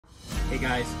Hey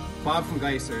guys, Bob from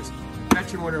Geisler's. I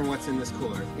bet you're wondering what's in this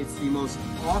cooler. It's the most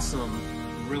awesome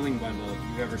grilling bundle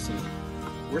you've ever seen.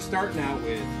 We're starting out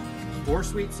with 4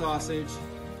 sweet sausage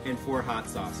and 4 hot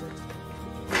sausage.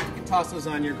 You can toss those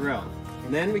on your grill.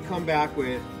 And then we come back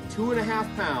with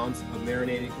 2.5 pounds of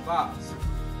marinated kebabs.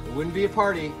 It wouldn't be a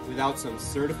party without some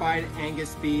certified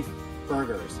Angus beef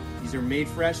burgers. These are made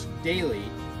fresh daily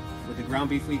with the ground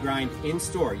beef we grind in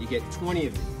store. You get 20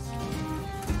 of these.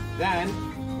 Then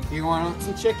you want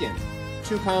some chicken,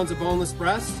 2 pounds of boneless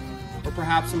breast, or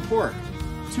perhaps some pork,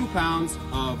 2 pounds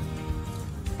of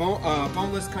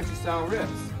boneless country style ribs.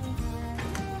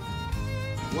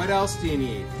 What else do you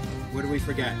need? What do we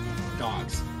forget?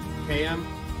 Dogs. KM,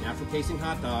 natural casing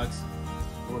hot dogs.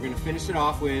 And we're going to finish it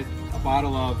off with a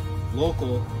bottle of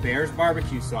local Bear's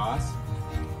barbecue sauce.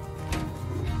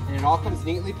 And it all comes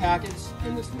neatly packaged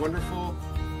in this wonderful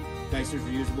Geisler's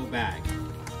reusable bag.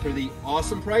 For the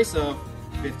awesome price of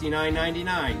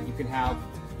 $59.99, you can have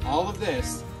all of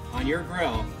this on your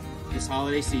grill this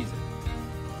holiday season.